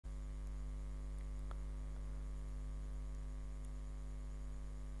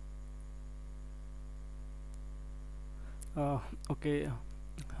Uh, okay,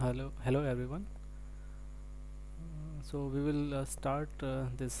 hello everyone. So we will start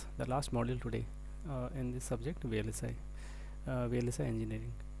this the last module today in this subject VLSI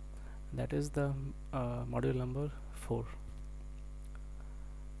engineering. That is the module number 4.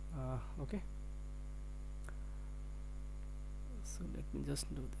 Okay, so let me just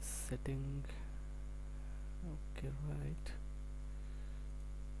do this setting. Okay, right.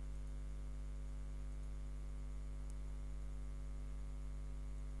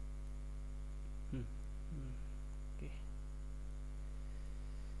 Hmm. Okay.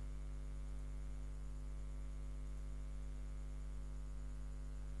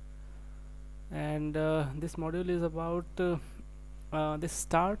 And this module is about this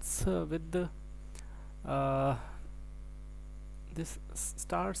starts with the uh,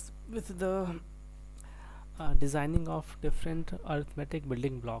 starts with the designing of different arithmetic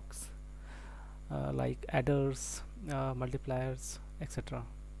building blocks like adders, multipliers, etc.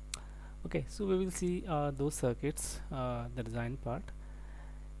 Okay, so we will see those circuits, the design part,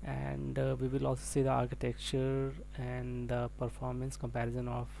 and we will also see the architecture and the performance comparison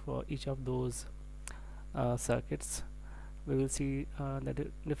of each of those circuits. We will see the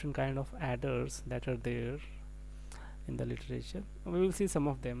different kind of adders that are there in the literature. We will see some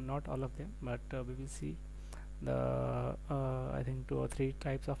of them, not all of them, but we will see the I think 2 or 3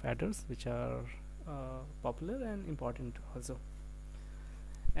 types of adders which are popular and important also.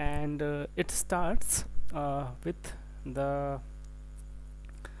 And it starts with the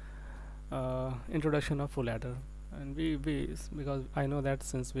introduction of full adder, and because I know that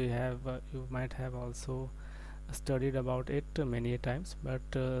since we have you might have also studied about it many a times, but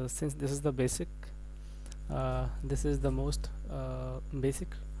since this is the basic, this is the most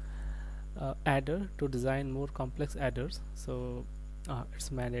basic adder to design more complex adders, so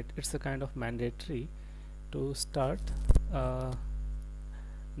it's a kind of mandatory to start uh,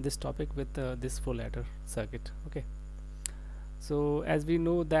 this topic with this full adder circuit. Okay, so as we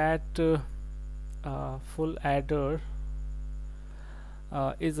know that full adder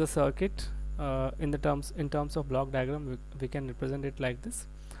is a circuit in terms of block diagram. We can represent it like this.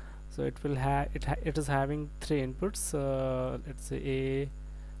 So it will have it is having 3 inputs, let's say A,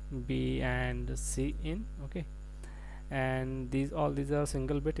 B and C in. Okay, and these are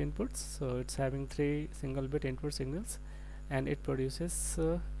single bit inputs, so it's having 3 single bit input signals, and it produces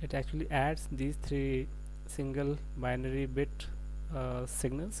it actually adds these 3 single binary bit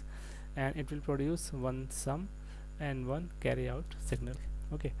signals, and it will produce one sum and one carry out signal.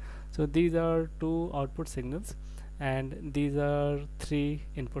 Okay, so these are 2 output signals and these are 3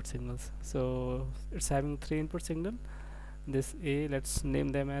 input signals. So it's having 3 input signal. This A, let's name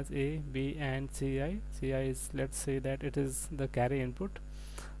them as A, B and Ci. Ci is, let's say that it is the carry input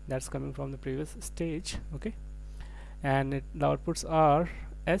that's coming from the previous stage. Okay, and the outputs are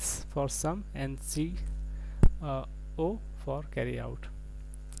S for sum and C O for carry out.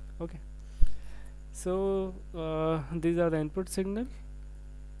 Okay, so these are the inputs.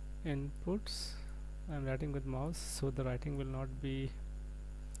 I'm writing with mouse, so the writing will not be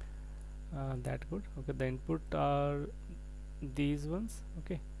that good. Okay, the input are these ones.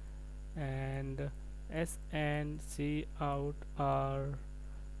 Okay, and S and C out are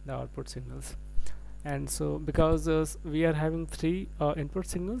the output signals. And so because we are having 3 input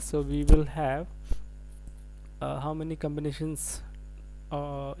signals, so we will have how many combinations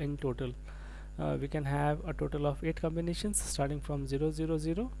in total? We can have a total of 8 combinations starting from 0 0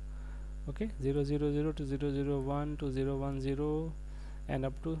 0. Okay, 0 0 0 to 0 0 1 to 0 1 0 and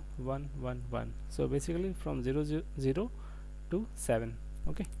up to 1 1 1. So basically from 0 0 0 to 7.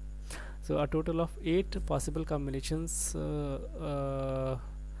 Okay, so a total of 8 possible combinations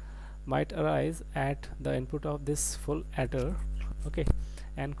might arise at the input of this full adder. Okay,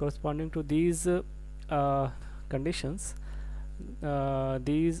 and corresponding to these conditions,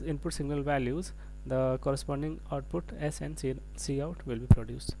 these input signal values, the corresponding output S and C out will be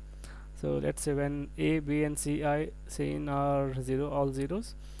produced. So let's say when A, B and C in are 0, all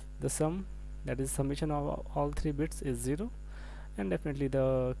zeros, the sum, that is summation of all 3 bits, is 0, and definitely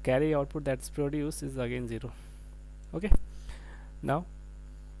the carry output that's produced is again 0. Okay, now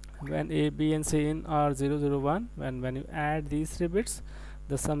when A, B and C in are 0 0 1, when you add these 3 bits,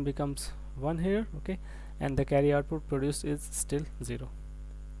 the sum becomes 1 here. Okay, and the carry output produced is still 0.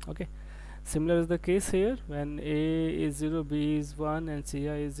 Okay, similar is the case here. When A is 0, B is 1 and Ci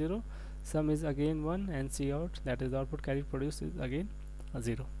is 0, sum is again 1 and C out, that is the output carry produced, is again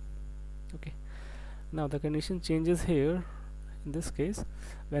 0. Okay, now the condition changes here. In this case,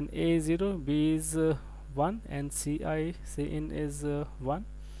 when A is 0, B is 1 and C in is 1.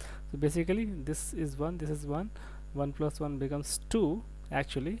 So basically this is 1, this is 1, 1 plus 1 becomes 2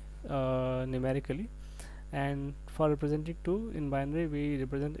 actually, numerically, and for representing 2 in binary we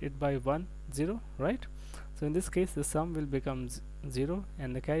represent it by 1 0, right? So in this case the sum will become 0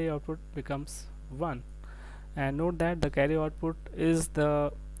 and the carry output becomes 1. And note that the carry output is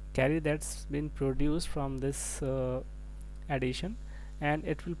the carry that's been produced from this addition, and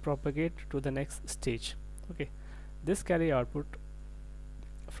it will propagate to the next stage. Okay, this carry output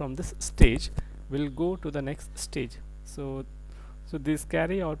from this stage will go to the next stage. So these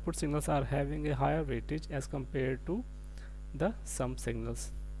carry output signals are having a higher weightage as compared to the sum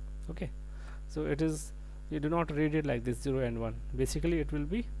signals. Okay, so it is, you do not read it like this 0 and 1. Basically it will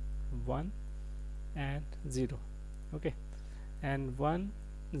be 1 and 0. Okay, and 1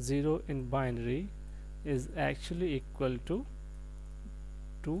 0 in binary is actually equal to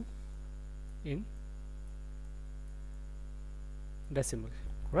 2 in decimal,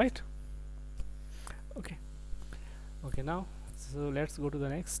 right? Okay, now so let's go to the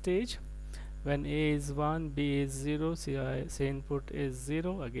next stage. When A is 1, B is 0, say input is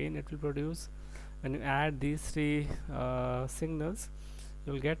 0, again it will produce. When you add these three signals,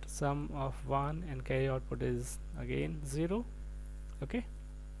 you will get sum of 1 and carry output is again 0. Okay,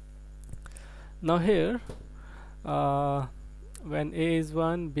 now here when A is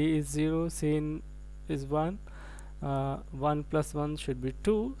 1, B is 0, C is 1, 1 plus 1 should be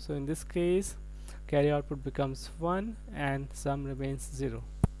 2. So in this case carry output becomes 1 and sum remains 0.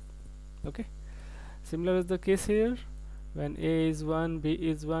 Okay, similar is the case here. When A is 1, B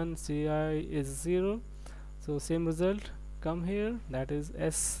is 1, Ci is 0, so same result come here, that is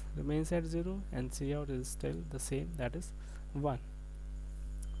S remains at 0 and C out is still the same, that is 1.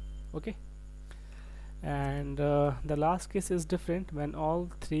 Okay, and the last case is different when all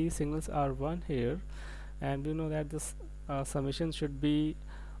three signals are 1 here, and we know that this summation should be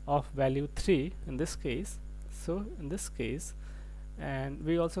of value 3 in this case. So in this case, and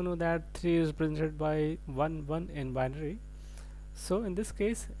we also know that 3 is represented by 1 1 in binary, so in this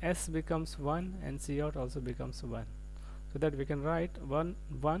case S becomes 1 and C out also becomes 1, so that we can write 1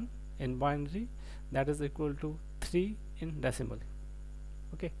 1 in binary, that is equal to 3 in decimal.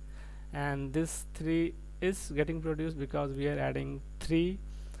 Okay, and this 3 is getting produced because we are adding 3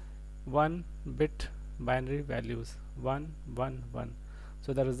 1 bit binary values, 1 1 1,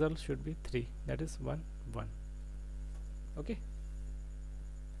 so the result should be 3, that is 1 1. Okay,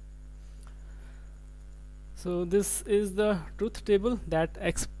 so this is the truth table that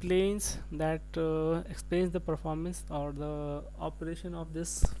explains the performance or the operation of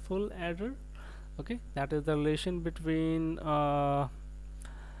this full adder. Okay, that is the relation between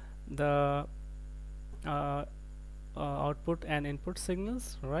the output and input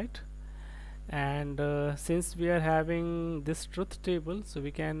signals, right? And since we are having this truth table, so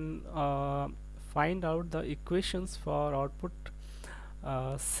we can find out the equations for output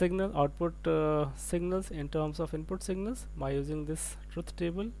signals in terms of input signals by using this truth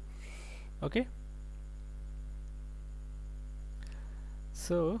table. Okay,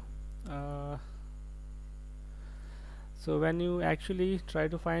 so so when you actually try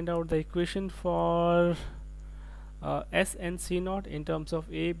to find out the equation for S and C naught in terms of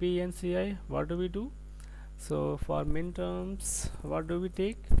A, B and Ci, what do we do? So for min terms, what do we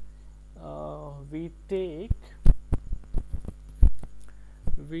take?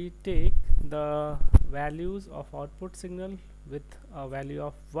 We take the values of output signal with a value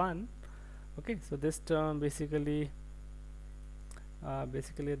of 1. Okay, so this term basically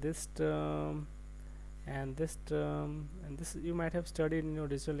this term and this term, and this you might have studied in your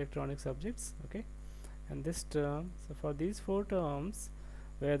digital electronics subjects. Okay, and this term, so for these 4 terms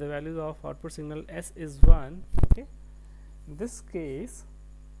where the value of output signal S is 1, okay, in this case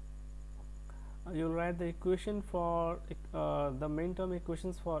you will write the equation for the main term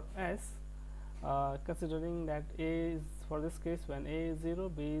equations for S, considering that A is, for this case when A is 0,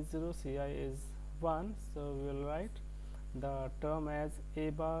 B is 0, Ci is 1, so we will write the term as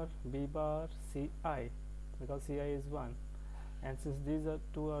A bar, B bar, Ci, because Ci is 1, and since these are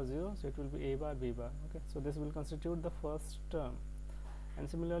 2 are 0, so it will be A bar, B bar. Okay, so this will constitute the first term, and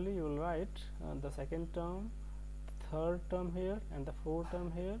similarly you will write the second term, third term here, and the fourth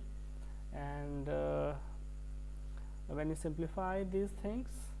term here. And when you simplify these things,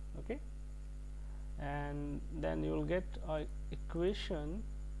 okay, and then you will get a equation,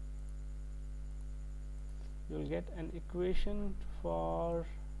 you will get an equation for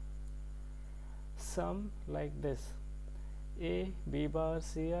sum like this: A B bar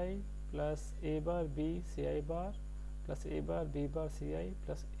Ci plus A bar B Ci bar plus A bar B bar Ci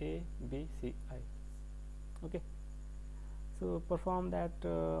plus A B Ci. Okay, so perform that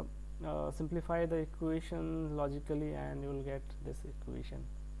simplify the equation logically and you will get this equation.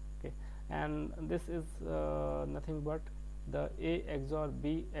 Okay, and this is nothing but the A XOR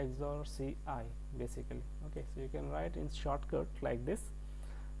B XOR Ci basically. Okay, so you can write in shortcut like this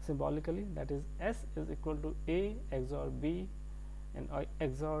symbolically, that is S is equal to A XOR B and I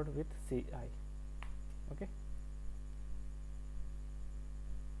XORed with Ci. Okay,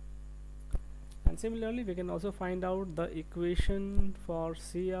 and similarly we can also find out the equation for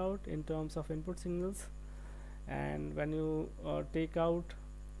C out in terms of input signals, and when you take out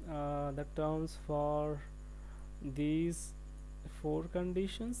the terms for these four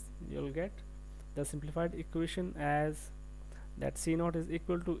conditions, you'll get the simplified equation as that C naught is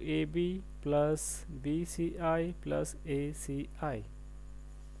equal to AB plus BCI plus ACI.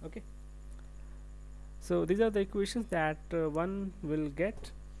 Okay, so these are the equations that one will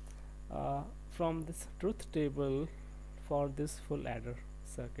get from this truth table for this full adder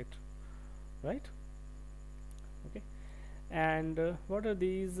circuit, right? Okay, and what are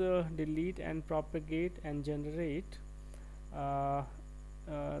these delete and propagate and generate?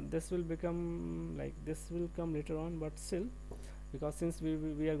 This will become like this will come later on, but still, because since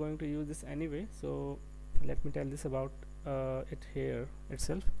we are going to use this anyway, so let me tell this about it here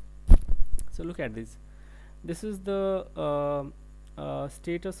itself. So look at this. This is the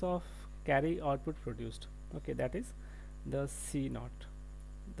status of carry output produced. Okay, that is the C naught,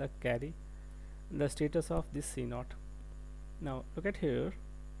 the carry, the status of this C naught. Now look at here.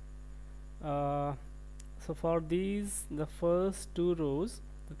 So for these, the first two rows,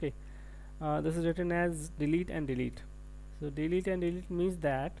 okay, this is written as delete and delete. So delete and delete means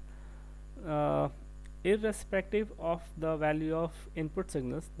that irrespective of the value of input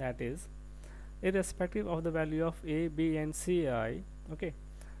signals, that is irrespective of the value of A, B and Ci, okay,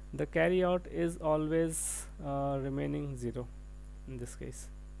 the carry out is always remaining 0 in this case.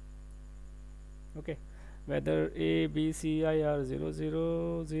 Okay, whether A, B, Ci are 0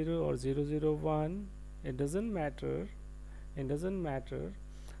 0 0 or 0 0 1, it doesn't matter. It doesn't matter.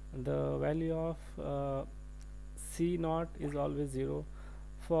 The value of C naught is always 0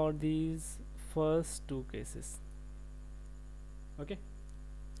 for these first two cases. Okay,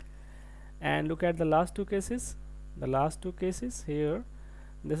 and look at the last two cases. The last two cases here,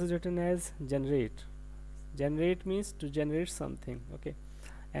 this is written as generate. Generate means to generate something. Okay,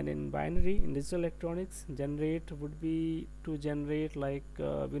 and in binary, in digital electronics, generate would be to generate, like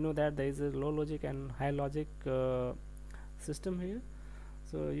we know that there is a low logic and high logic system here,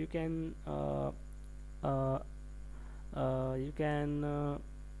 so you can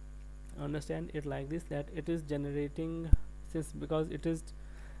understand it like this, that it is generating, since because it is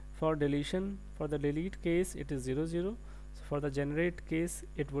for deletion, for the delete case it is 0 0, so for the generate case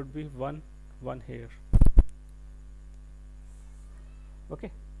it would be 1 1 here.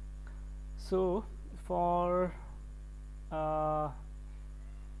 Okay, so for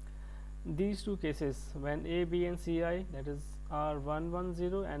these two cases, when A, B and Ci, that is are 1 1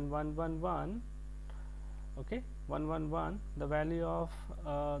 0 and 1 1 1, okay, 1 1 1, the value of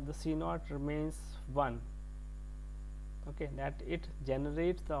the C naught remains 1. Okay, that it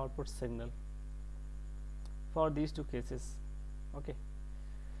generates the output signal for these two cases. Okay,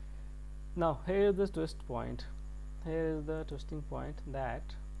 now here is the twist point. Here is the twisting point, that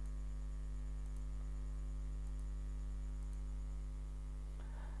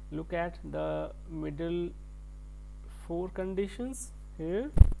look at the middle four conditions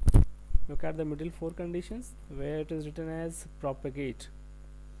here. Look at the middle four conditions where it is written as propagate.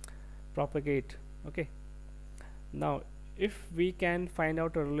 Okay, now if we can find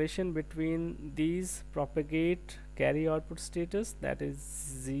out a relation between these propagate carry output status, that is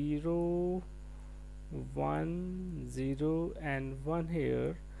 0 1 0 and 1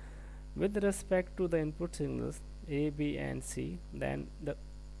 here, with respect to the input signals A, B and C, then the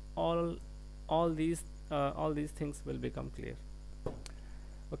all these things will become clear.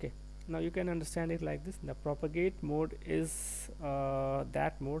 Okay, now you can understand it like this. The propagate mode is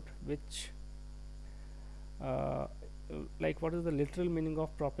that mode which like, what is the literal meaning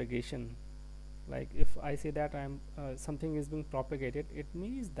of propagation? Like, if I say that I am something is being propagated, it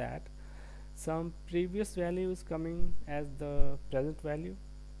means that some previous value is coming as the present value.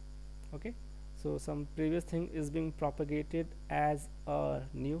 Okay, so some previous thing is being propagated as a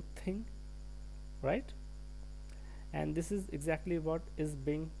new thing, right? And this is exactly what is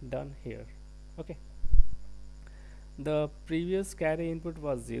being done here. Okay, the previous carry input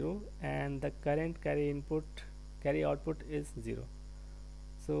was 0 and the current carry output is 0,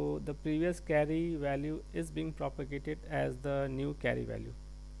 so the previous carry value is being propagated as the new carry value.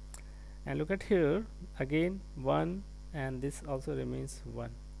 And look at here again, 1, and this also remains 1.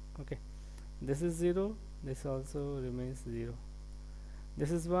 Okay, this is 0, this also remains 0,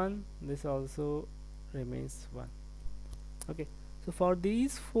 this is 1, this also remains 1. Okay, so for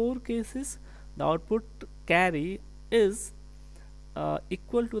these 4 cases the output carry is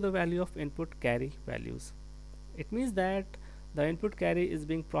equal to the value of input carry values. It means that the input carry is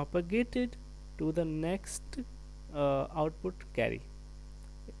being propagated to the next output carry.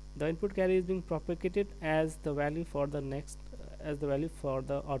 The input carry is being propagated as the value for the next as the value for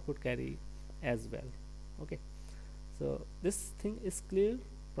the output carry as well. Okay, so this thing is clear,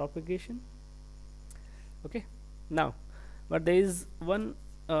 propagation. Okay, now but there is one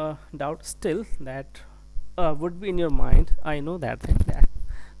doubt still that would be in your mind. I know that thing, that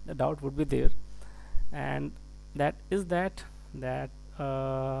the doubt would be there, and that is that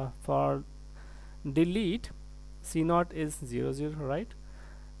for delete C0 is 0 0, right?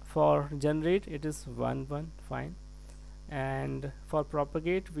 For generate it is 1 1, fine, and for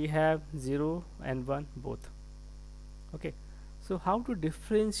propagate we have 0 and 1 both. Okay, so how to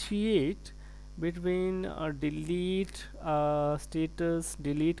differentiate between delete status,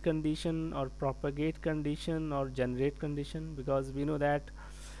 delete condition, or propagate condition, or generate condition, because we know that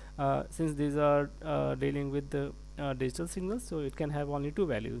since these are dealing with the digital signals, so it can have only two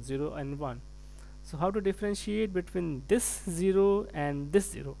values, 0 and 1. So how to differentiate between this 0 and this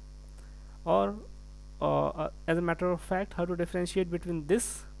 0, or as a matter of fact, how to differentiate between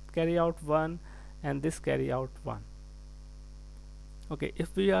this carry out 1 and this carry out 1. Okay,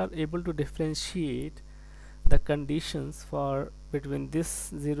 if we are able to differentiate the conditions for between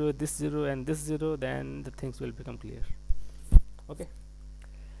this 0, this 0 and this 0, then the things will become clear. Okay,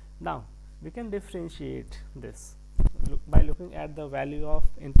 now we can differentiate this by looking at the value of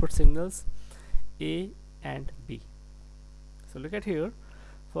input signals A and B. So look at here,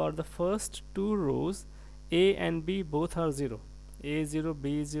 for the first two rows A and B both are 0, A is 0,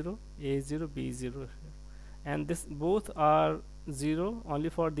 B is 0, A is 0, B is 0, and this both are 0 only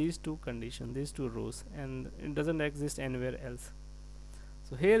for these two conditions, these two rows, and it doesn't exist anywhere else.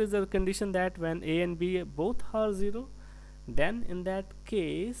 So here is the condition that when A and B both are 0, then in that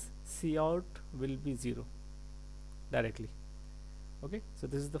case C out will be 0 directly. Okay, so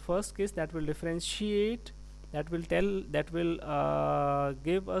this is the first case that will differentiate, that will tell, that will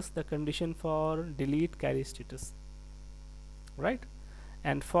give us the condition for delete carry status, right?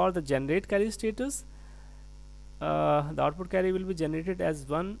 And for the generate carry status, the output carry will be generated as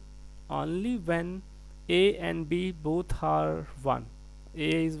 1 only when A and B both are 1.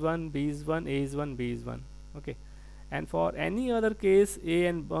 A is 1, B is 1, A is 1, B is 1. Okay, and for any other case A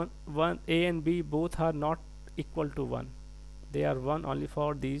and B both are not equal to 1. They are 1 only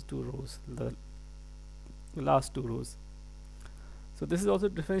for these two rows, the last two rows. So this is also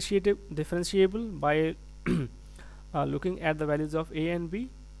differentiable by looking at the values of A and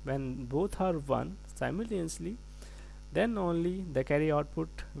B. When both are 1 simultaneously, then only the carry output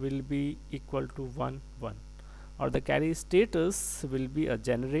will be equal to 1 1, or the carry status will be a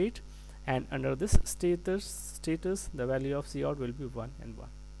generate, and under this status the value of C out will be 1 and 1.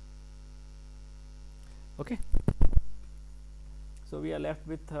 Okay, so we are left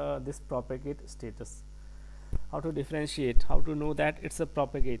with this propagate status. How to differentiate, how to know that it's a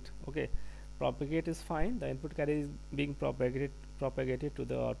propagate? Okay, propagate is fine, the input carry is being propagated to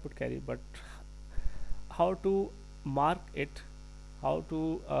the output carry, but how to mark it, how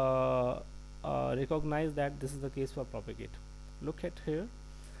to recognize that this is the case for propagate? Look at here,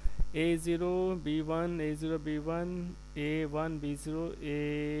 A0 B1, A0 B1, A1 B0,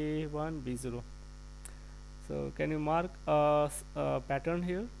 A1 B0. So can you mark a pattern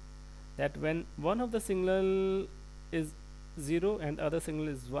here, that when one of the signal is 0 and other signal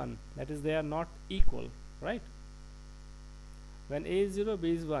is 1, that is they are not equal, right? When A is 0,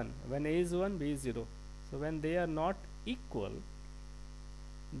 B is 1, when A is 1, B is 0. So when they are not equal,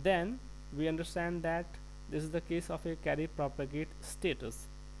 then we understand that this is the case of a carry propagate status,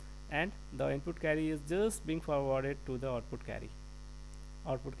 and the input carry is just being forwarded to the output carry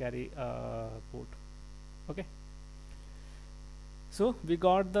port. Okay, so we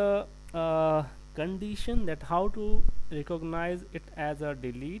got the condition that how to recognize it as a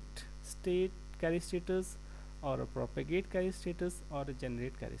delete state carry status, or a propagate carry status, or a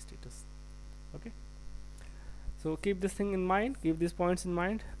generate carry status. Okay, so keep this thing in mind, keep these points in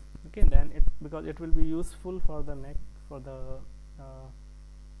mind. Okay, then because it will be useful for the next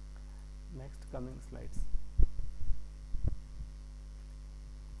coming slides.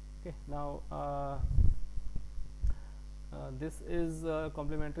 Okay, now this is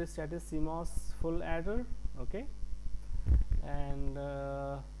complementary status CMOS full adder. Okay, and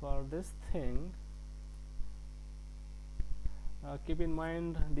for this thing keep in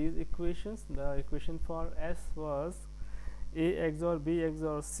mind these equations. The equation for S was A XOR B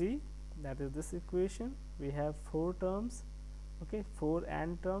XOR C, that is this equation. We have 4 terms, okay, 4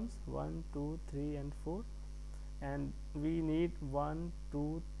 AND terms, 1 2 3 and 4, and we need 1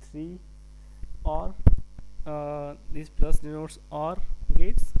 2 3 OR. This plus denotes OR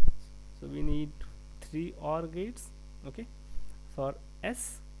gates, so we need 3 OR gates, okay, for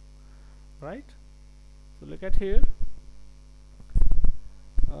S, right? So look at here.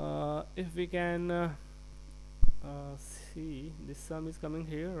 If we can see, this sum is coming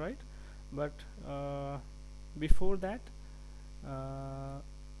here, right? But before that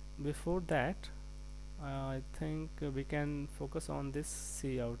I think we can focus on this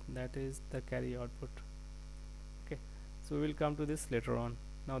C out, that is the carry output. Okay, so we will come to this later on.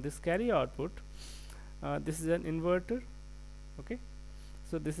 Now this carry output, this is an inverter, okay,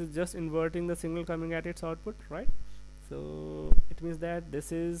 so this is just inverting the signal coming at its output, right? So it means that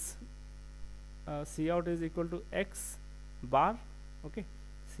this is C out is equal to X bar, okay,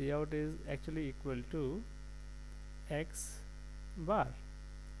 C out is actually equal to X bar,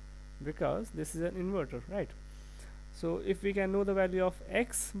 because this is an inverter, right? So if we can know the value of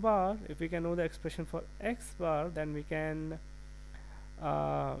X bar, if we can know the expression for X bar, then we can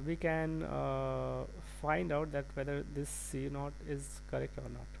find out that whether this C naught is correct or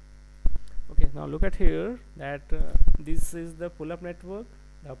not. Okay, now look at here that this is the pull-up network,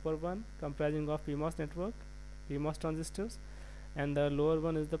 the upper one comprising of PMOS network, PMOS transistors, and the lower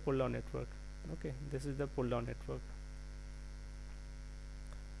one is the pull-down network. Okay, this is the pull-down network.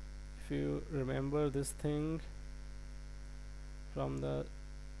 If you remember this thing from the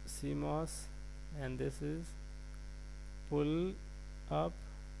CMOS, and this is pull-up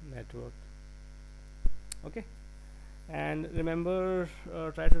network. Okay, and remember,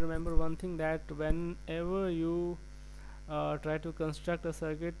 try to remember one thing, that whenever you try to construct a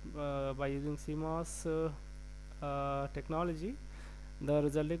circuit by using CMOS technology, the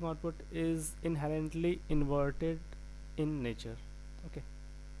resulting output is inherently inverted in nature. Okay,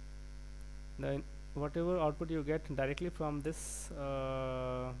 the whatever output you get directly from this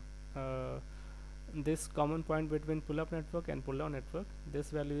this common point between pull-up network and pull-down network, this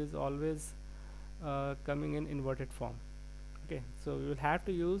value is always coming in inverted form. Okay, so you will have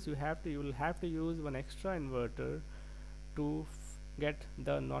to use one extra inverter to get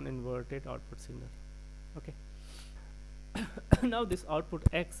the non-inverted output signal. Okay, now this output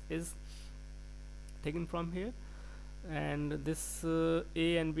X is taken from here, and this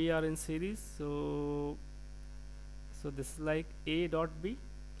A and B are in series, so this is like A dot B.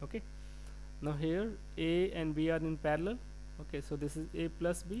 Okay, now here A and B are in parallel. Okay, so this is A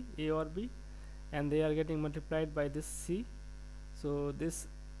plus B, A or B, and they are getting multiplied by this C. So this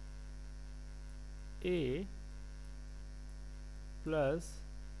A plus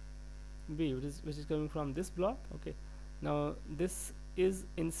B, which is coming from this block. Okay, now this is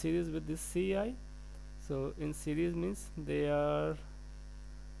in series with this CI. So in series means they are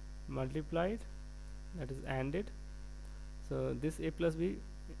multiplied, that is ANDed. So this A plus B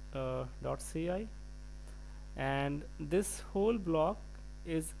dot CI, and this whole block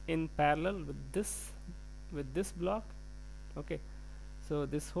is in parallel with this block. Okay, so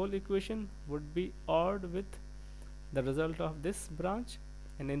this whole equation would be ORed with the result of this branch,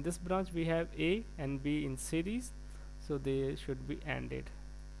 and in this branch we have A and B in series, so they should be ANDed,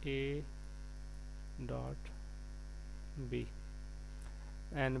 A dot B,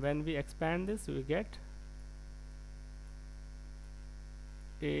 and when we expand this we get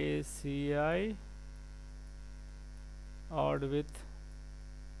ACI ORed with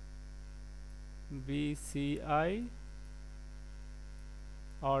BCI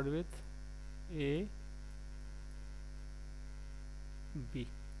ORed with A B.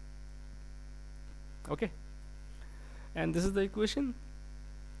 Okay, and this is the equation,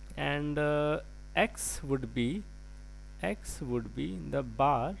 and X would be the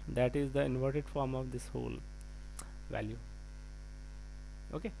bar, that is the inverted form of this whole value.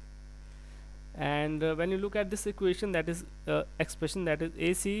 Okay, and when you look at this equation, that is expression, that is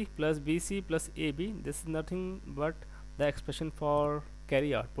AC plus BC plus AB, this is nothing but the expression for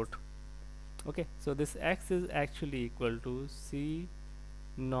carry output. Okay, so this X is actually equal to C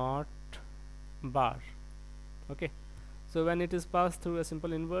naught bar. Okay, so when it is passed through a simple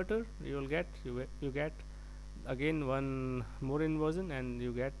inverter, you will get you get again one more inversion, and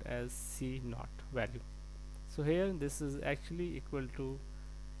you get as C naught value. So here this is actually equal to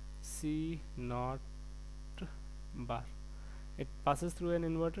C naught bar. It passes through an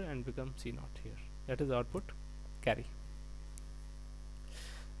inverter and becomes C naught here. That is output carry.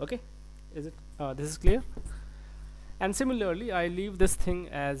 Okay, is it this is clear? And similarly, I leave this thing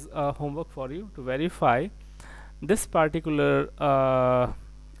as a homework for you to verify this particular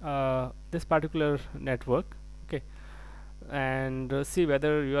network, okay, and see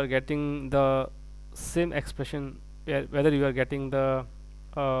whether you are getting the same expression, whether you are getting the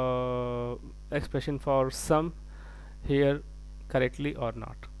expression for sum here correctly or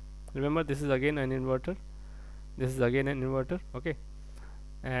not. Remember, this is again an inverter, this is again an inverter, okay,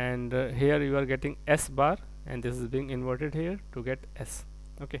 and here you are getting S bar, and this is being inverted here to get S,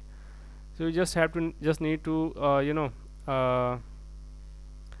 okay. So you just have to need to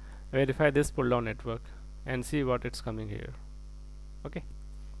verify this pull down network and see what it's coming here, okay.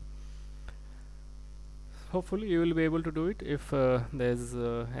 Hopefully you will be able to do it. If there's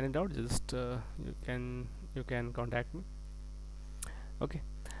any doubt, just you can contact me, okay.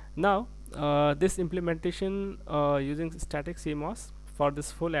 Now this implementation using static CMOS, for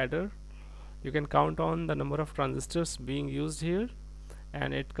this full adder you can count on the number of transistors being used here,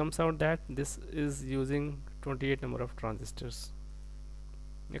 and it comes out that this is using 28 number of transistors,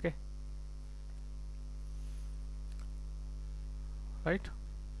 okay, right.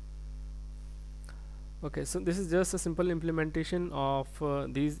 Okay, so this is just a simple implementation of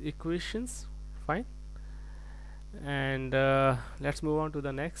these equations, fine. And let's move on to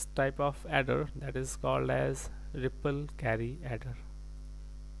the next type of adder, that is called as ripple carry adder.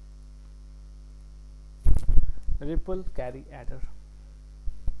 Ripple carry adder.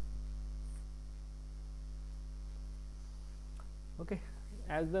 Okay,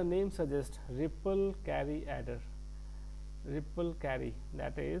 as the name suggests, ripple carry adder. Ripple carry,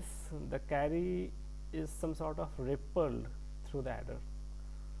 that is, the carry is some sort of rippled through the adder.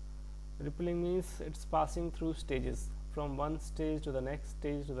 Rippling means it's passing through stages, from one stage to the next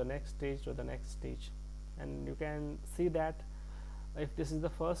stage to the next stage to the next stage. And you can see that if this is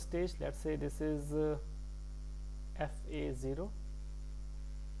the first stage, let's say this is FA0,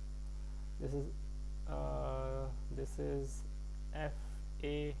 this is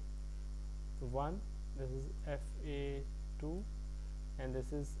FA1, this is FA2, and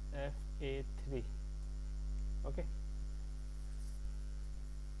this is FA3, okay.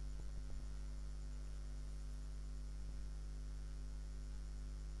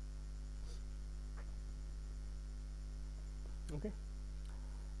 Okay,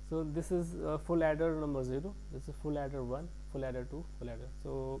 so this is full adder number 0, this is full adder 1, full adder 2, full adder.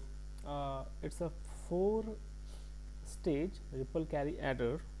 So it's a 4 stage ripple carry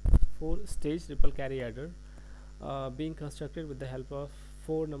adder, 4 stage ripple carry adder being constructed with the help of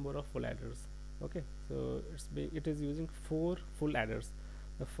 4 number of full adders, okay. So it is using 4 full adders,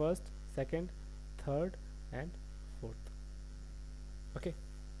 the first, second, third and fourth, okay.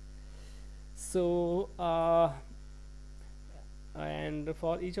 So and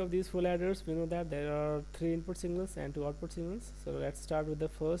for each of these full adders, we know that there are 3 input signals and 2 output signals. So let's start with the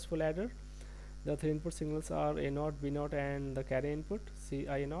first full adder. The 3 input signals are A0, B0 and the carry input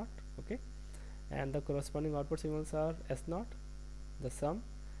Ci0, okay, and the corresponding output signals are S0, the sum,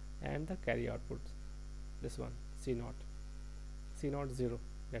 and the carry output, this one C0, 0,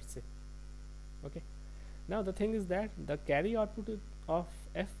 let's say, okay. Now the thing is that the carry output of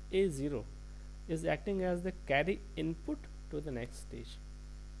FA0 is acting as the carry input to the next stage,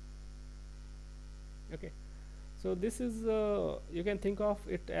 okay. So this is you can think of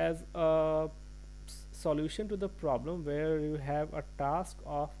it as a solution to the problem where you have a task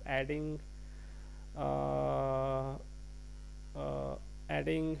of adding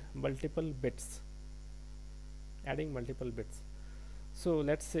multiple bits, So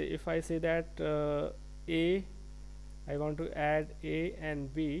let's say if I say that I want to add A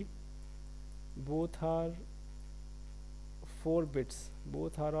and B, both are 4 bits,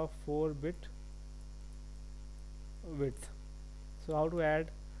 both are of 4-bit width. So how to add?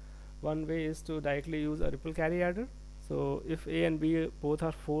 One way is to directly use a ripple carry adder. So if A and B both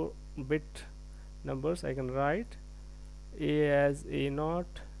are 4-bit numbers, I can write A as A0,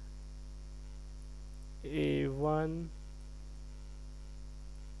 A1,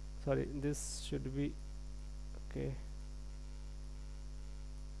 sorry, this should be, okay,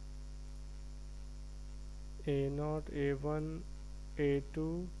 A0, A1,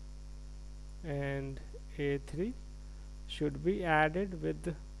 A2 and A3 should be added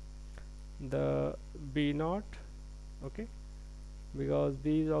with the B0, okay, because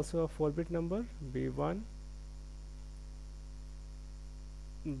B is also a 4-bit number, B1,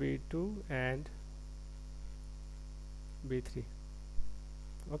 B2 and B3,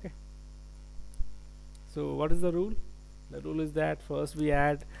 okay. So what is the rule? The rule is that first we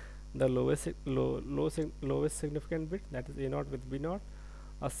add the lowest significant bit, that is A0 with B0,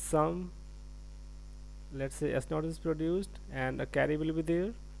 a sum let's say S0 is produced and a carry will be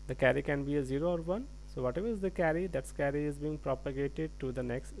there. The carry can be a 0 or 1. So whatever is the carry, that carry is being propagated to the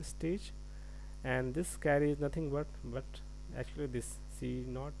next stage, and this carry is nothing but actually this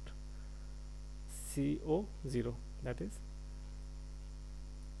C0 CO0, that is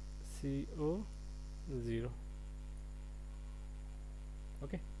CO0.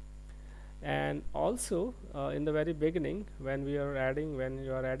 Okay. And also in the very beginning, when you are adding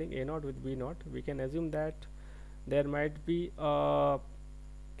A0 with B0, we can assume that there might be a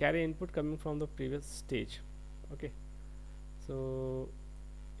carry input coming from the previous stage. Okay, so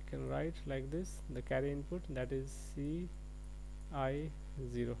you can write like this: the carry input, that is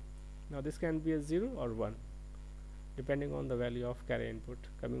CI0. Now this can be a 0 or 1 depending on the value of carry input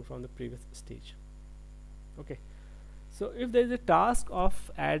coming from the previous stage. Okay, so if there is a task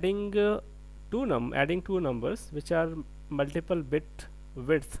of adding two numbers which are multiple bit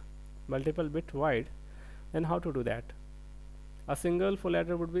width, multiple bit wide, then how to do that? A single full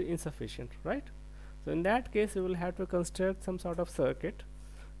adder would be insufficient, right? So in that case, you will have to construct some sort of circuit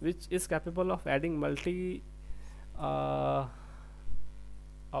which is capable of adding multi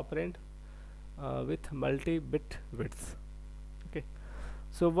operand with multi-bit width. Okay,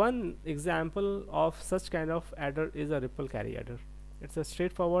 so one example of such kind of adder is a ripple carry adder. It's a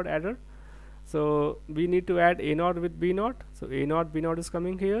straightforward adder. So we need to add A0 with B0. So A0 B0 is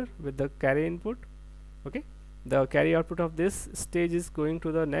coming here with the carry input. Okay, the carry output of this stage is going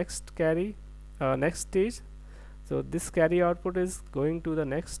to the next carry next stage. So this carry output is going to the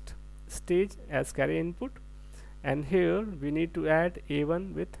next stage as carry input, and here we need to add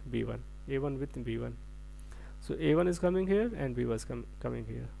A1 with B1, A1 with B1. So A1 is coming here and B1 is coming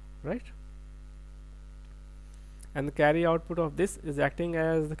here, right? And the carry output of this is acting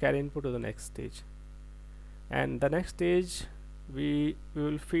as the carry input to the next stage, and the next stage we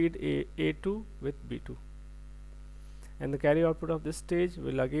will feed A2 with B2, and the carry output of this stage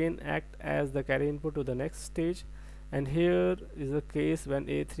will again act as the carry input to the next stage. And here is the case when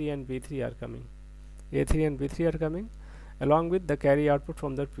A3 and B3 are coming. A3 and B3 are coming along with the carry output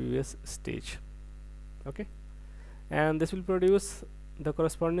from the previous stage. Okay, and this will produce the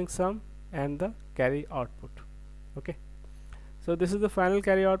corresponding sum and the carry output. Okay, so this is the final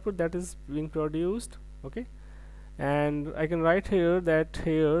carry output that is being produced. Okay, and I can write here that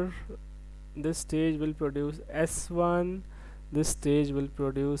here this stage will produce S1, this stage will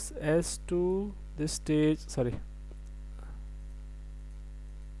produce S2, this stage, sorry,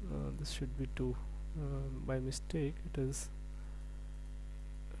 this should be 2. By mistake it is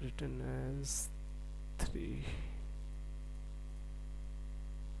written as 3.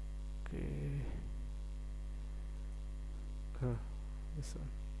 Okay, this one.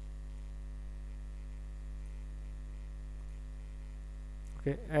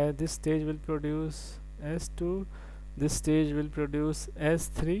 Okay, this stage will produce S2, this stage will produce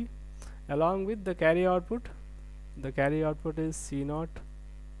S3 along with the carry output. The carry output is C0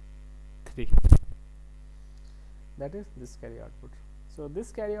 3, that is this carry output. So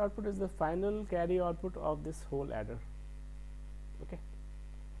this carry output is the final carry output of this whole adder. Okay,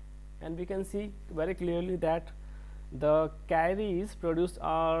 and we can see very clearly that the carries produced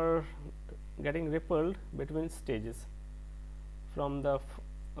are getting rippled between stages, from the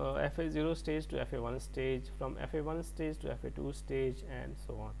FA0 stage to FA1 stage, from FA1 stage to FA2 stage, and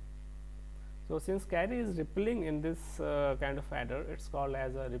so on. So since carry is rippling in this kind of adder, it's called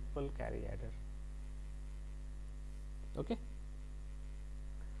as a ripple carry adder. Okay,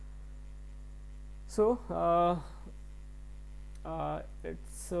 so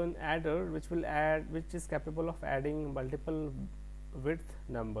it's an adder which is capable of adding multiple width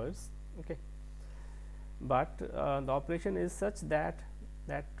numbers. Okay, but the operation is such that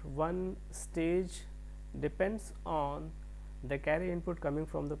one stage depends on the carry input coming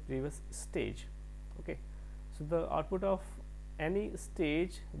from the previous stage. Okay, so the output of any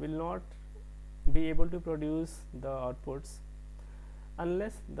stage will not be able to produce the outputs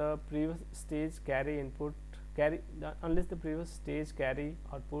unless the previous stage unless the previous stage carry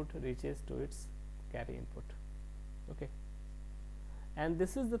output reaches to its carry input. Okay, and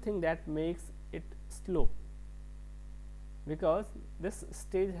this is the thing that makes it slow, because this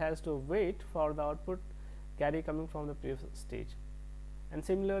stage has to wait for the output carry coming from the previous stage, and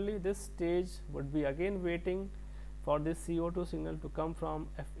similarly this stage would be again waiting for this CO2 signal to come from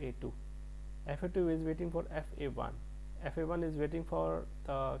FA2. FA2 is waiting for FA1. FA1 is waiting for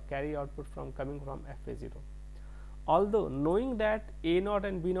the carry output coming from FA0. Although knowing that A0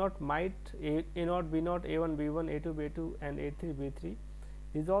 and B0 might A0 B0 A1 B1 A2 B2 and A3 B3,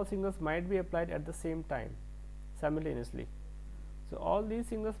 these all signals might be applied at the same time simultaneously. So all these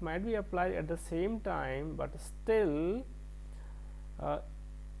signals might be applied at the same time, but still uh,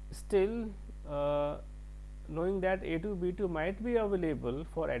 still knowing that A2 B2 might be available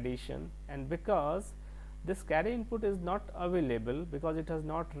for addition, and because this carry input is not available because it has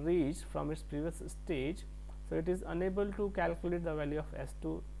not reached from its previous stage, so it is unable to calculate the value of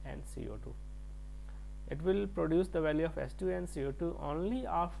S2 and CO2. It will produce the value of S2 and CO2 only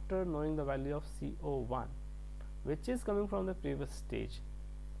after knowing the value of CO1, which is coming from the previous stage,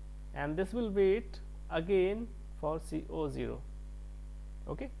 and this will wait again for CO0.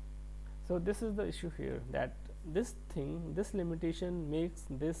 Okay. So this is the issue here, that this limitation makes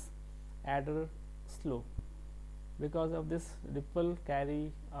this adder slow because of this ripple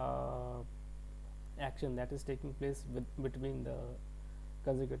carry action that is taking place between the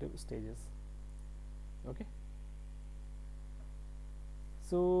consecutive stages. Okay.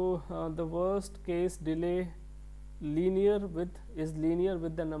 So the worst case delay is linear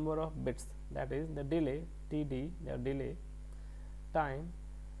with the number of bits, that is the delay TD, the delay time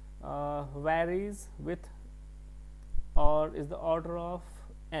varies with or is the order of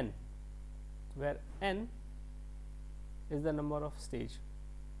n, where n is the number of stage.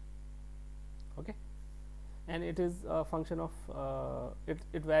 Okay. And it is a function of it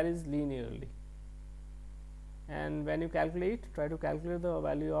varies linearly, and when you try to calculate the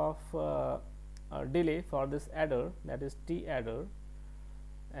value of delay for this adder, that is T adder,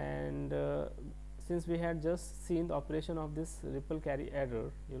 and since we had just seen the operation of this ripple carry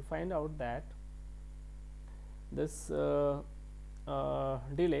adder, you will find out that this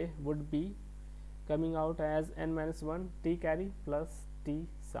delay would be coming out as n minus 1 T carry plus T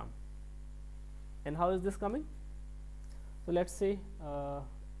sum. And how is this coming? So let us say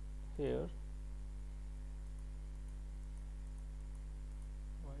here,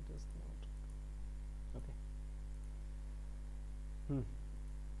 why does not, okay.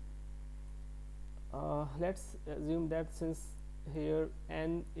 Let us assume that since here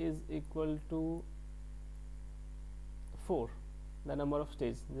n is equal to 4, the number of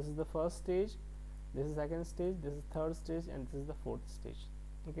stages, this is the first stage, this is second stage, this is third stage, and this is the fourth stage.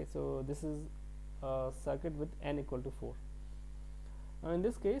 Okay, so this is a circuit with n equal to 4. Now in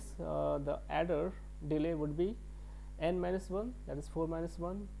this case, the adder delay would be n minus 1, that is 4 minus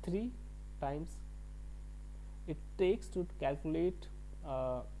 1, 3 times it takes to calculate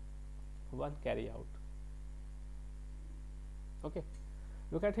one carry out. Okay,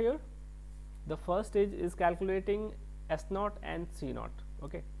 look at here, the first stage is calculating S0 and C0.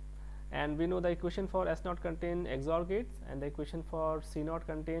 Okay, and we know the equation for S0 contain XOR gates, and the equation for C0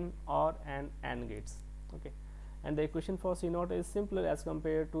 contain OR and AND gates. Okay, and the equation for C0 is simpler as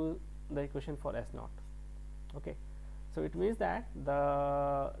compared to the equation for S0. Okay, so it means that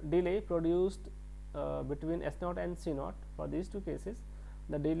the delay produced between S0 and C0, for these two cases,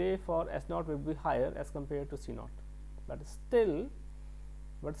 the delay for S0 will be higher as compared to C0, but still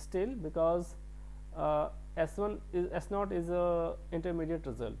because S0 is a intermediate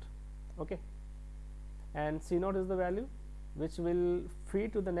result. Okay, and C0 is the value which will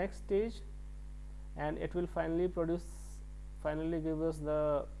feed to the next stage, and it will finally give us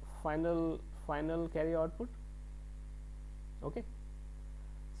the final carry output. Okay,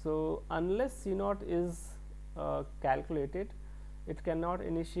 so unless C0 is calculated, it cannot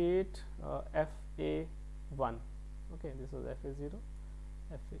initiate FA1. Okay, this was FA0,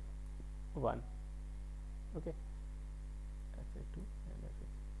 FA1. Okay, FA2 and FA.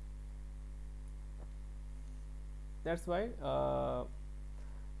 That's why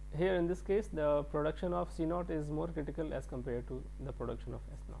here in this case the production of C0 is more critical as compared to the production of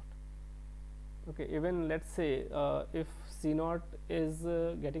S0. Okay, even let us say if C0 is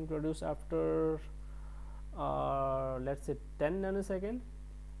getting produced after let us say 10 nanoseconds,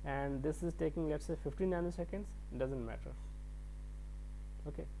 and this is taking let us say 15 nanoseconds, it does not matter.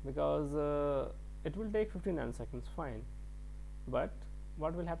 Okay, because it will take 15 nanoseconds, fine, but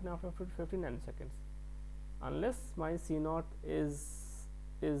what will happen after 15 nanoseconds? Unless my C0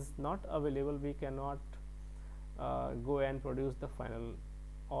 is not available, we cannot go and produce the final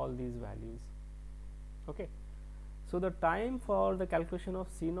all these values. Okay, so the time for the calculation of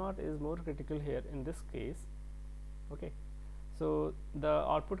C0 is more critical here in this case. Okay, so the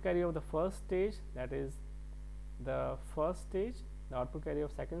output carry of the first stage, that is the first stage, the output carry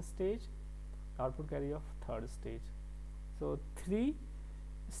of second stage, output carry of third stage. So 3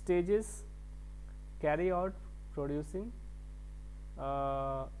 stages carry out producing.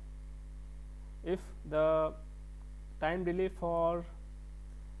 If the time delay for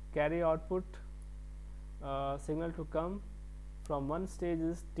carry output signal to come from one stage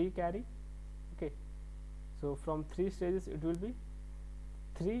is T carry. Okay, so from 3 stages it will be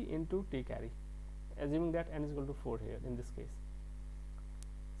 3 into t carry, assuming that n is equal to 4 here in this case.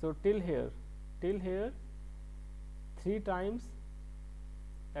 So till here 3 times,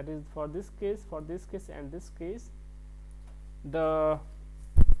 that is for this case, and this case, the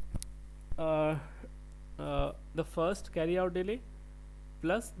first carry out delay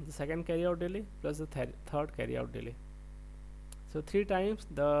plus the second carry out delay plus the third carry out delay. So 3 times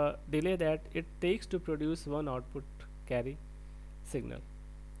the delay that it takes to produce one output carry signal.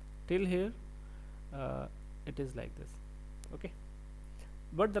 Till here it is like this. Okay,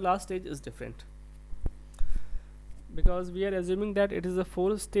 but the last stage is different, because we are assuming that it is a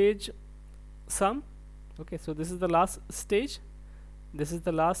 4-stage sum. Okay, so this is the last stage,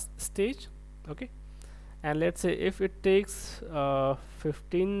 okay, and let's say if it takes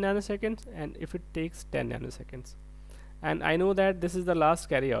 15 nanoseconds and if it takes 10 nanoseconds, and I know that this is the last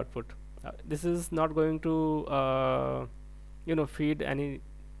carry output. This is not going to feed any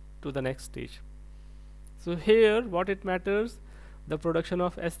to the next stage. So here what it matters, the production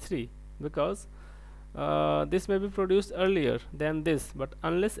of S3, because this may be produced earlier than this, but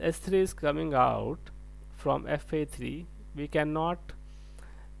unless S3 is coming out from FA3, we cannot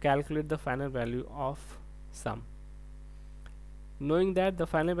calculate the final value of sum, knowing that the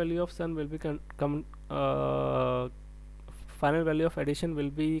final value of sum will be final value of addition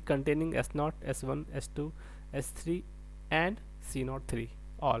will be containing S0, S1, S2, S3 and C03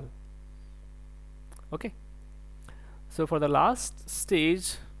 all. Okay, so for the last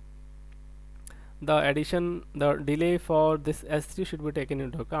stage, the delay for this S3 should be taken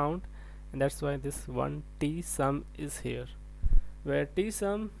into account, and that's why this one T sum is here, where T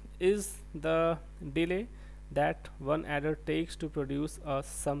sum is the delay that one adder takes to produce a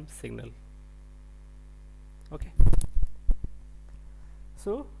sum signal. Okay,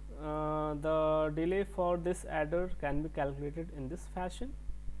 so the delay for this adder can be calculated in this fashion.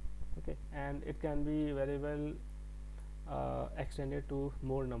 Okay, and it can be very well extended to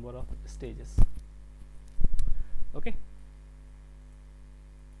more number of stages. Okay,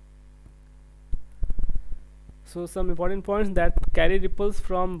 so some important points that carry ripples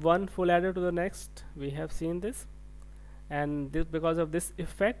from one full adder to the next, we have seen this, and this, because of this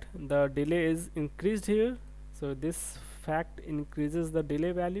effect, the delay is increased here. So this fact increases the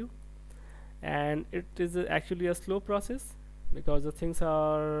delay value, and it is actually a slow process, because the things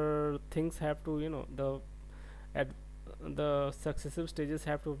have to, the successive stages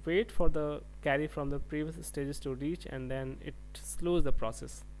have to wait for the carry from the previous stages to reach, and then it slows the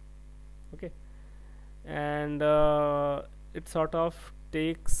process. Okay, and it sort of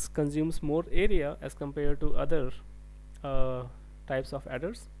consumes more area as compared to other types of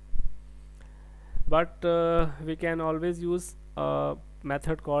adders, but we can always use a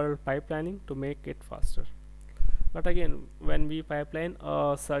method called pipelining to make it faster. But again, when we pipeline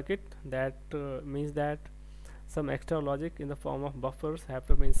a circuit, that means that some extra logic in the form of buffers have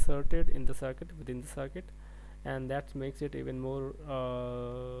to be inserted in the circuit, within the circuit, and that makes it even more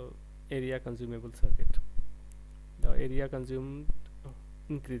area consumable circuit. The area consumed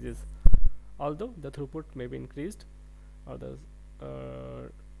increases, although the throughput may be increased, or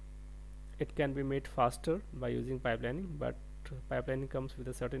it can be made faster by using pipelining, but pipelining comes with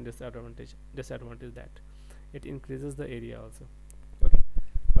a certain disadvantage that it increases the area also. Okay,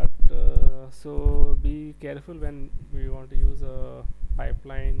 but so be careful when we want to use a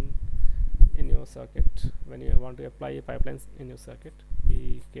pipeline in your circuit. When you want to apply a pipeline in your circuit,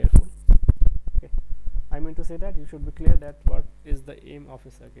 be careful. Okay, I mean to say that you should be clear that what is the aim of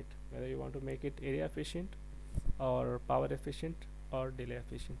a circuit, whether you want to make it area efficient or power efficient or delay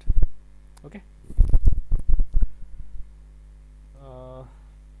efficient. Okay,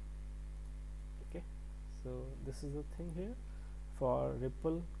 okay, so this is the thing here for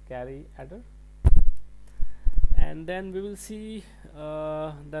ripple carry adder, and then we will see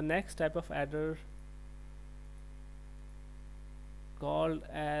the next type of adder called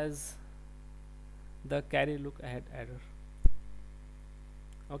as the carry look ahead adder.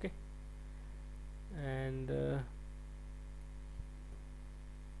 Okay, and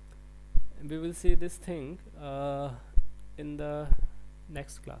we will see this thing in the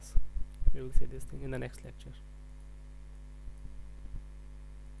next class. We will see this thing in the next lecture.